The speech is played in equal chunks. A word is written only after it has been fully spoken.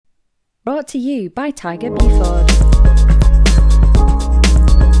Brought to you by Tiger Beeford.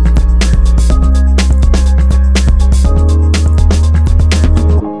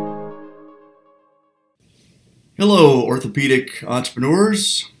 Hello, orthopedic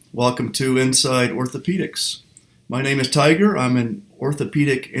entrepreneurs. Welcome to Inside Orthopedics. My name is Tiger. I'm an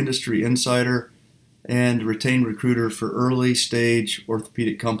orthopedic industry insider and retained recruiter for early stage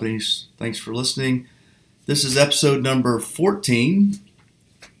orthopedic companies. Thanks for listening. This is episode number 14,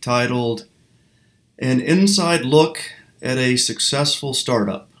 titled An Inside Look at a Successful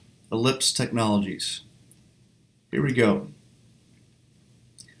Startup, Ellipse Technologies. Here we go.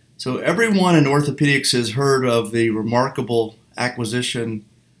 So everyone in orthopedics has heard of the remarkable acquisition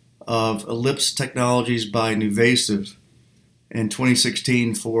of Ellipse Technologies by NuVasive in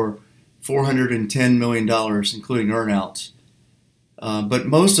 2016 for $410 million, including earnouts. But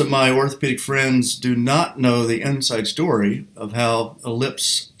most of my orthopedic friends do not know the inside story of how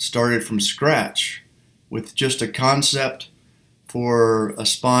Ellipse started from scratch with just a concept for a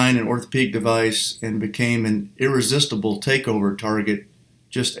spine and orthopedic device and became an irresistible takeover target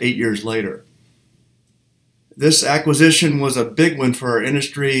just 8 years later. This acquisition was a big one for our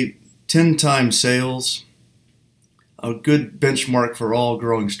industry, 10 times sales, a good benchmark for all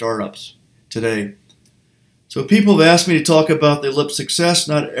growing startups today. So people have asked me to talk about the Ellipse success.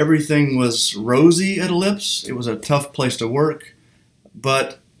 Not everything was rosy at Ellipse. It was a tough place to work,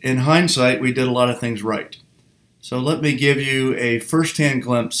 but in hindsight, we did a lot of things right. So let me give you a first-hand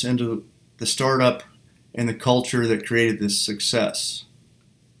glimpse into the startup and the culture that created this success.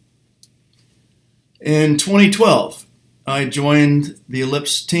 In 2012, I joined the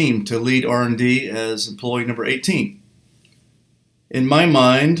Ellipse team to lead R&D as employee number 18. In my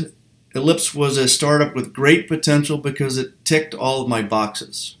mind, Ellipse was a startup with great potential because it ticked all of my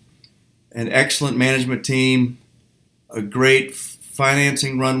boxes. An excellent management team, a great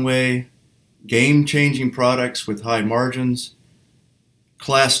financing runway, game-changing products with high margins,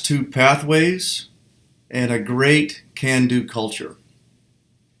 Class 2 pathways, and a great can-do culture.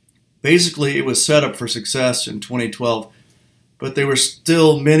 Basically, it was set up for success in 2012, but there were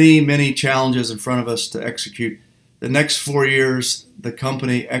still many challenges in front of us to execute. The next 4 years, the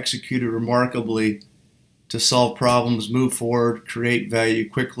company executed remarkably to solve problems, move forward, create value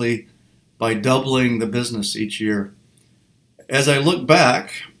quickly by doubling the business each year. As I look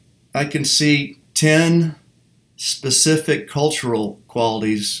back, I can see 10 specific cultural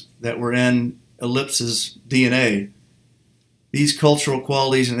qualities that were in Ellipse's DNA. These cultural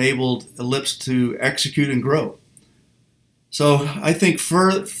qualities enabled Ellipse to execute and grow. So I think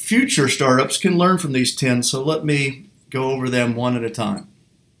future startups can learn from these 10, so let me go over them one at a time.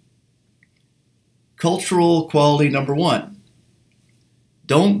 Cultural quality number 1.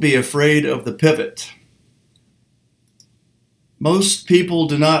 Don't be afraid of the pivot. Most people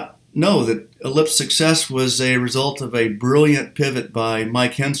do not know that Ellipse success was a result of a brilliant pivot by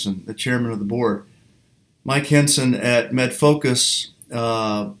Mike Henson, the chairman of the board. Mike Henson at MedFocus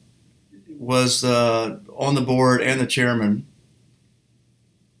was on the board and the chairman.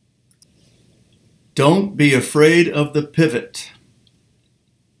 Don't be afraid of the pivot.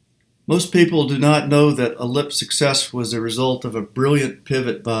 Most people do not know that Ellipse success was a result of a brilliant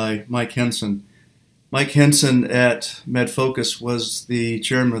pivot by Mike Henson. Mike Henson at MedFocus was the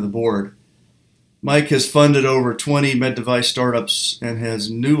chairman of the board. Mike has funded over 20 med device startups and has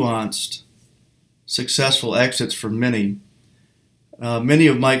nuanced successful exits for many. Many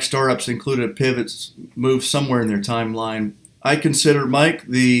of Mike's startups included pivots moved somewhere in their timeline. I consider Mike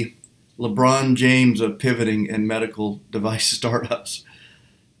the LeBron James of pivoting in medical device startups.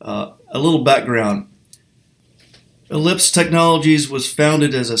 A little background. Ellipse Technologies was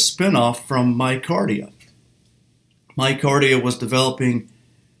founded as a spinoff from MyCardia. MyCardia was developing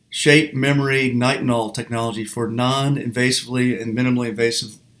shape memory nitinol technology for non-invasively and minimally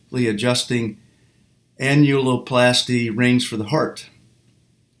invasively adjusting annuloplasty rings for the heart.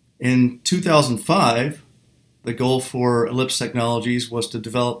 In 2005, the goal for Ellipse Technologies was to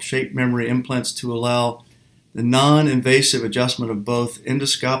develop shape memory implants to allow the non-invasive adjustment of both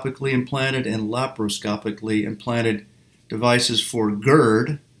endoscopically implanted and laparoscopically implanted devices for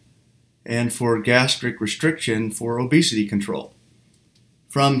GERD and for gastric restriction for obesity control.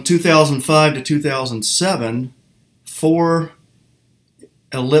 From 2005 to 2007, 4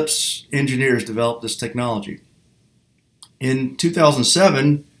 Ellipse engineers developed this technology. In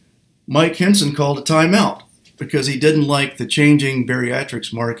 2007, Mike Henson called a timeout because he didn't like the changing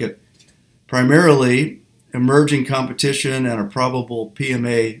bariatrics market, primarily emerging competition and a probable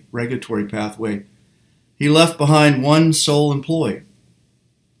PMA regulatory pathway. He left behind one sole employee,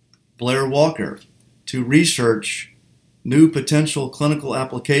 Blair Walker, to research new potential clinical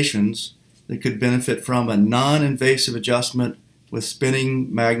applications that could benefit from a non-invasive adjustment with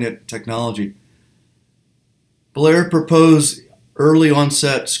spinning magnet technology. Blair proposed early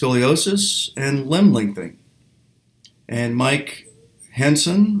onset scoliosis and limb lengthening. And Mike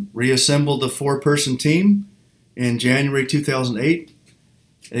Henson reassembled the 4-person team in January 2008.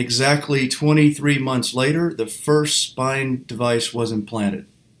 Exactly 23 months later, the first spine device was implanted.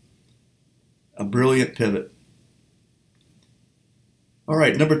 A brilliant pivot. All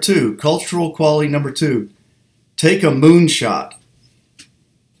right, number 2, cultural quality number 2. Take a moonshot.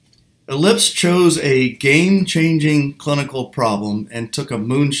 Ellipse chose a game-changing clinical problem and took a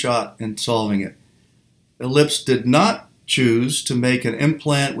moonshot in solving it. Ellipse did not choose to make an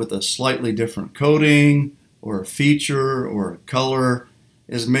implant with a slightly different coating or a feature or a color,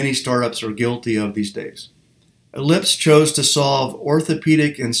 as many startups are guilty of these days. Ellipse chose to solve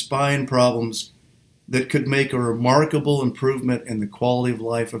orthopedic and spine problems that could make a remarkable improvement in the quality of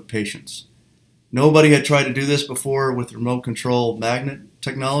life of patients. Nobody had tried to do this before with remote control magnet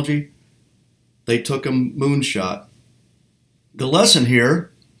technology. They took a moonshot. The lesson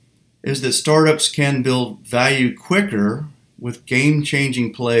here is that startups can build value quicker with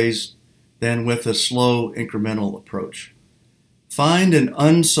game-changing plays than with a slow incremental approach. Find an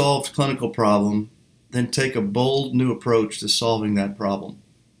unsolved clinical problem, then take a bold new approach to solving that problem.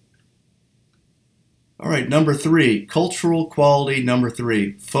 All right, number 3, cultural quality number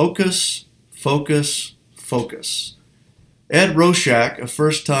 3. Focus, focus, focus. Ed Roshak, a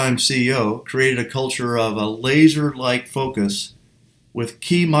first-time CEO, created a culture of a laser-like focus with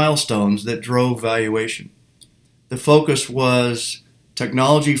key milestones that drove valuation. The focus was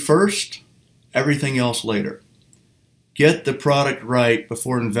technology first, everything else later. Get the product right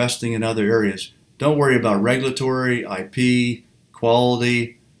before investing in other areas. Don't worry about regulatory, IP,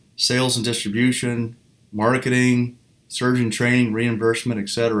 quality, sales and distribution, marketing, surgeon training, reimbursement,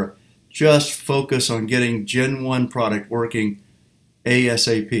 etc. Just focus on getting Gen 1 product working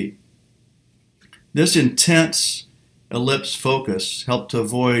ASAP. This intense Ellipse focus helped to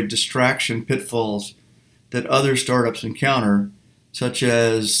avoid distraction pitfalls that other startups encounter, such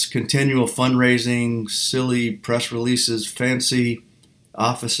as continual fundraising, silly press releases, fancy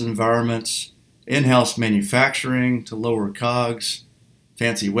office environments, in-house manufacturing to lower COGS,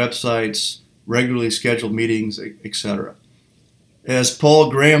 fancy websites, regularly scheduled meetings, etc. As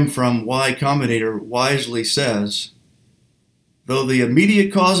Paul Graham from Y Combinator wisely says, though the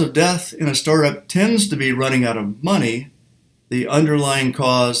immediate cause of death in a startup tends to be running out of money, the underlying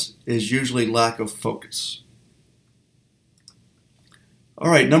cause is usually lack of focus. All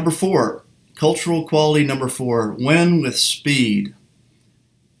right, number 4, cultural quality number 4, win with speed.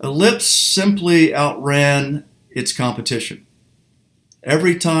 Ellipse simply outran its competition.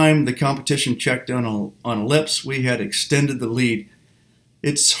 Every time the competition checked in on Ellipse, we had extended the lead.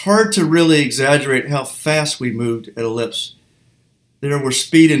 It's hard to really exaggerate how fast we moved at Ellipse. There were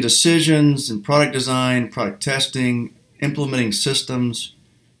speed in decisions and product design, product testing, implementing systems,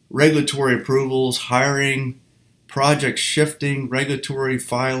 regulatory approvals, hiring, project shifting, regulatory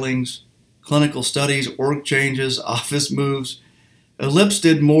filings, clinical studies, org changes, office moves. Ellipse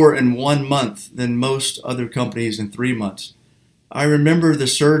did more in 1 month than most other companies in 3 months. I remember the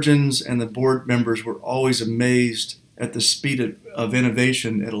surgeons and the board members were always amazed at the speed of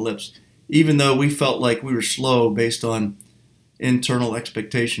innovation at Ellipse, even though we felt like we were slow based on internal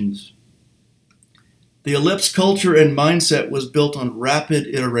expectations. The Ellipse culture and mindset was built on rapid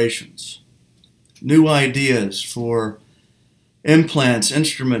iterations, new ideas for implants,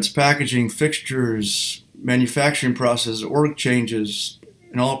 instruments, packaging, fixtures, manufacturing processes, org changes,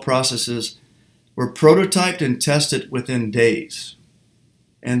 and all processes were prototyped and tested within days.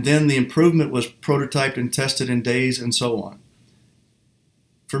 And then the improvement was prototyped and tested in days, and so on.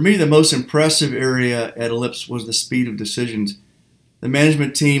 For me, the most impressive area at Ellipse was the speed of decisions. The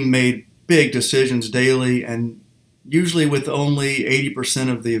management team made big decisions daily and usually with only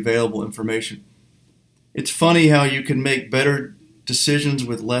 80% of the available information. It's funny how you can make better decisions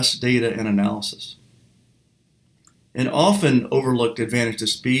with less data and analysis. An often overlooked advantage to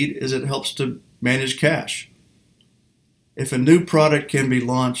speed is it helps to manage cash. If a new product can be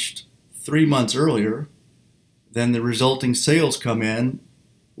launched 3 months earlier, then the resulting sales come in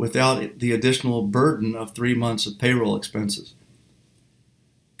without the additional burden of 3 months of payroll expenses.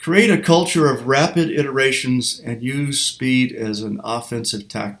 Create a culture of rapid iterations and use speed as an offensive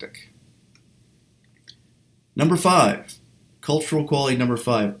tactic. Number 5, cultural quality number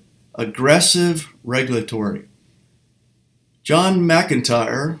 5, aggressive regulatory. John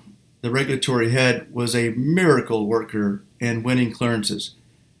McIntyre, the regulatory head, was a miracle worker in winning clearances.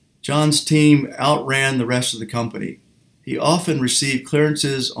 John's team outran the rest of the company. he often received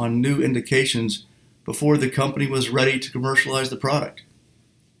clearances on new indications before the company was ready to commercialize the product.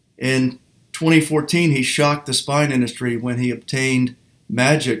 In 2014, he shocked the spine industry when he obtained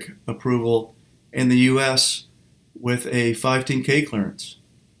MAGIC approval in the US with a 510K clearance.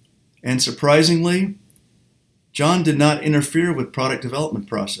 And surprisingly, John did not interfere with product development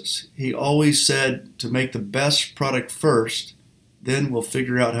process. He always said to make the best product first, then we'll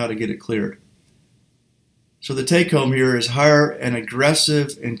figure out how to get it cleared. So the take home here is hire an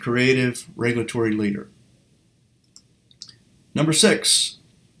aggressive and creative regulatory leader. Number 6,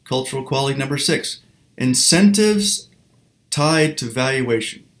 cultural quality number 6, incentives tied to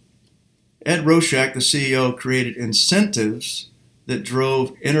valuation. Ed Roshak, the CEO, created incentives that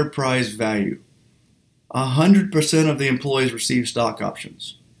drove enterprise value. 100% of the employees received stock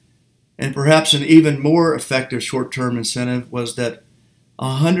options. And perhaps an even more effective short-term incentive was that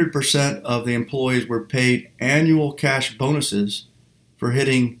 100% of the employees were paid annual cash bonuses for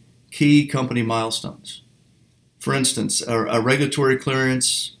hitting key company milestones. For instance, a regulatory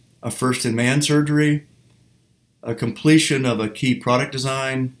clearance, a first-in-man surgery, a completion of a key product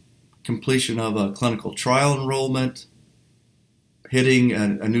design, completion of a clinical trial enrollment, hitting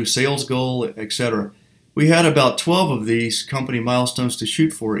a new sales goal, etc. We had about 12 of these company milestones to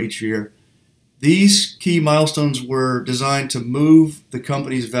shoot for each year. These key milestones were designed to move the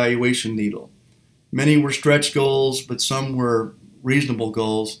company's valuation needle. Many were stretch goals, but some were reasonable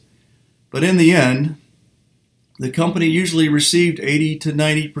goals. But in the end, the company usually received 80 to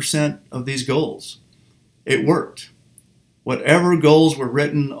 90% of these goals. It worked. Whatever goals were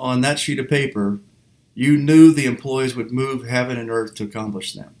written on that sheet of paper, you knew the employees would move heaven and earth to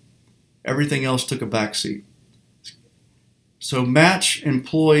accomplish them. Everything else took a backseat. So match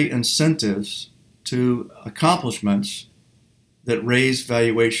employee incentives to accomplishments that raise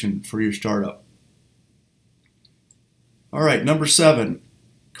valuation for your startup. All right, number 7,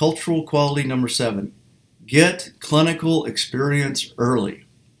 cultural quality number 7, get clinical experience early.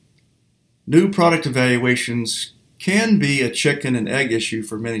 New product evaluations can be a chicken and egg issue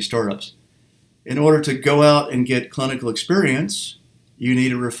for many startups. In order to go out and get clinical experience, you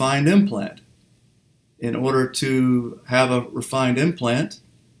need a refined implant. In order to have a refined implant,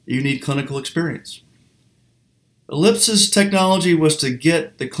 you need clinical experience. Ellipse's technology was to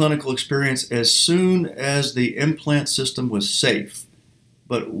get the clinical experience as soon as the implant system was safe,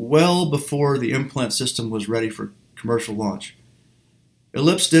 but well before the implant system was ready for commercial launch.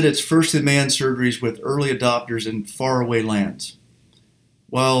 Ellipse did its first-in-man surgeries with early adopters in faraway lands.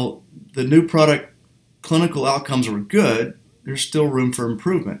 While the new product clinical outcomes were good, there's still room for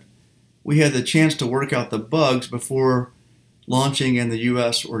improvement. We had the chance to work out the bugs before launching in the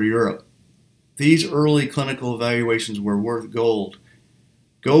US or Europe. These early clinical evaluations were worth gold.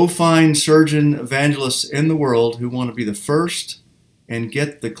 Go find surgeon evangelists in the world who want to be the first and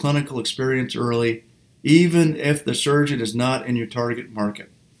get the clinical experience early, even if the surgeon is not in your target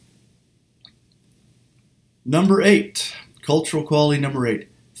market. Number 8, cultural quality number 8,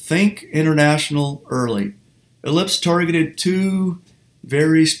 think international early. Ellipse targeted 2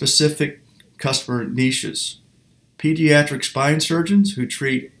 very specific customer niches: pediatric spine surgeons who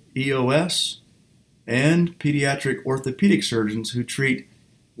treat EOS and pediatric orthopedic surgeons who treat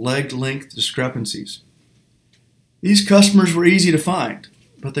leg length discrepancies. These customers were easy to find,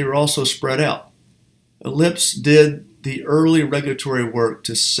 but they were also spread out. Ellipse did the early regulatory work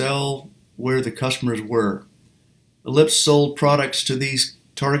to sell where the customers were. Ellipse sold products to these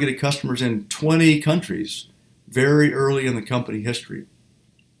targeted customers in 20 countries very early in the company history.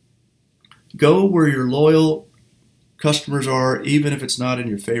 Go where your loyal customers are, even if it's not in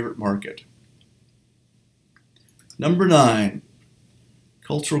your favorite market. Number 9,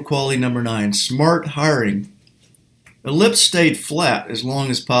 cultural quality number 9, smart hiring. Ellipse stayed flat as long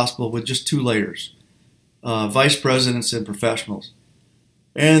as possible with just 2 layers, vice presidents and professionals.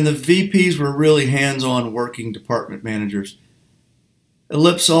 And the VPs were really hands-on working department managers.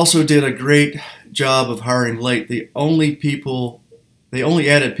 Ellipse also did a great job of hiring late. They only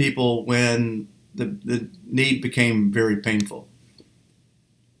added people when the need became very painful.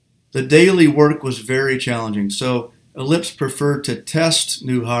 The daily work was very challenging, so Ellipse preferred to test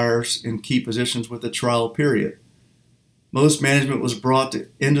new hires in key positions with a trial period. Most management was brought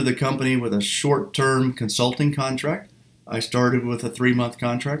into the company with a short-term consulting contract. I started with a 3-month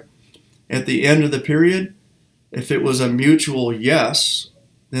contract. At the end of the period, if it was a mutual yes,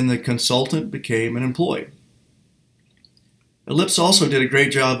 then the consultant became an employee. Ellipse also did a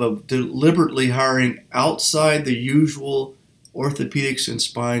great job of deliberately hiring outside the usual orthopedics and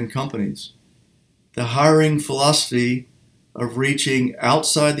spine companies. The hiring philosophy of reaching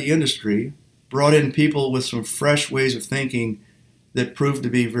outside the industry brought in people with some fresh ways of thinking that proved to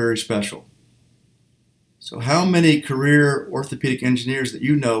be very special. So how many career orthopedic engineers that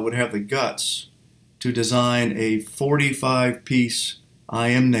you know would have the guts to design a 45-piece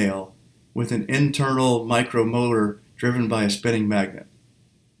IM nail with an internal micromotor driven by a spinning magnet?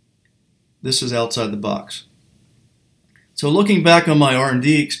 This is outside the box. So looking back on my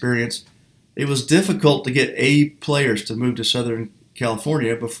R&D experience, it was difficult to get A players to move to Southern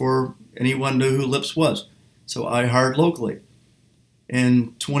California before anyone knew who Ellipse was. So I hired locally.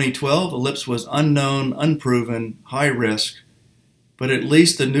 In 2012, Ellipse was unknown, unproven, high risk, but at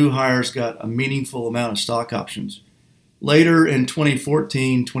least the new hires got a meaningful amount of stock options. Later in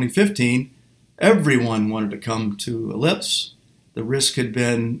 2014, 2015, everyone wanted to come to Ellipse. The risk had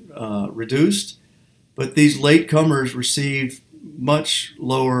been reduced, but these latecomers received much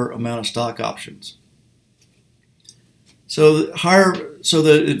lower amount of stock options. So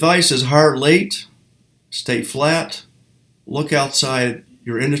the advice is hire late, stay flat, look outside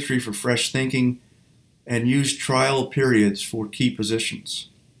your industry for fresh thinking, and use trial periods for key positions.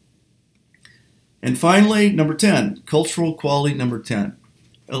 And finally, number 10, cultural quality number 10.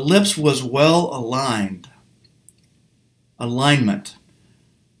 Ellipse was well aligned. Alignment.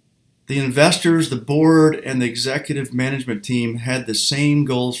 The investors, the board, and the executive management team had the same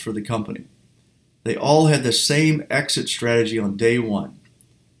goals for the company. They all had the same exit strategy on day one.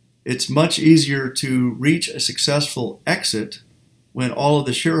 It's much easier to reach a successful exit when all of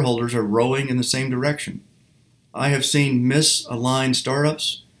the shareholders are rowing in the same direction. I have seen misaligned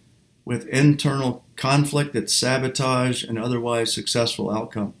startups with internal conflict that sabotage an otherwise successful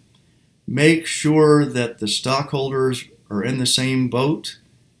outcome. Make sure that the stockholders are in the same boat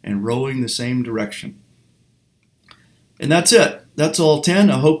and rowing the same direction. And that's it. That's all 10.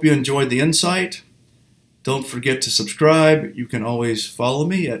 I hope you enjoyed the insight. Don't forget to subscribe. You can always follow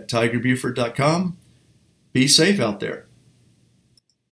me at tigerbuford.com. Be safe out there.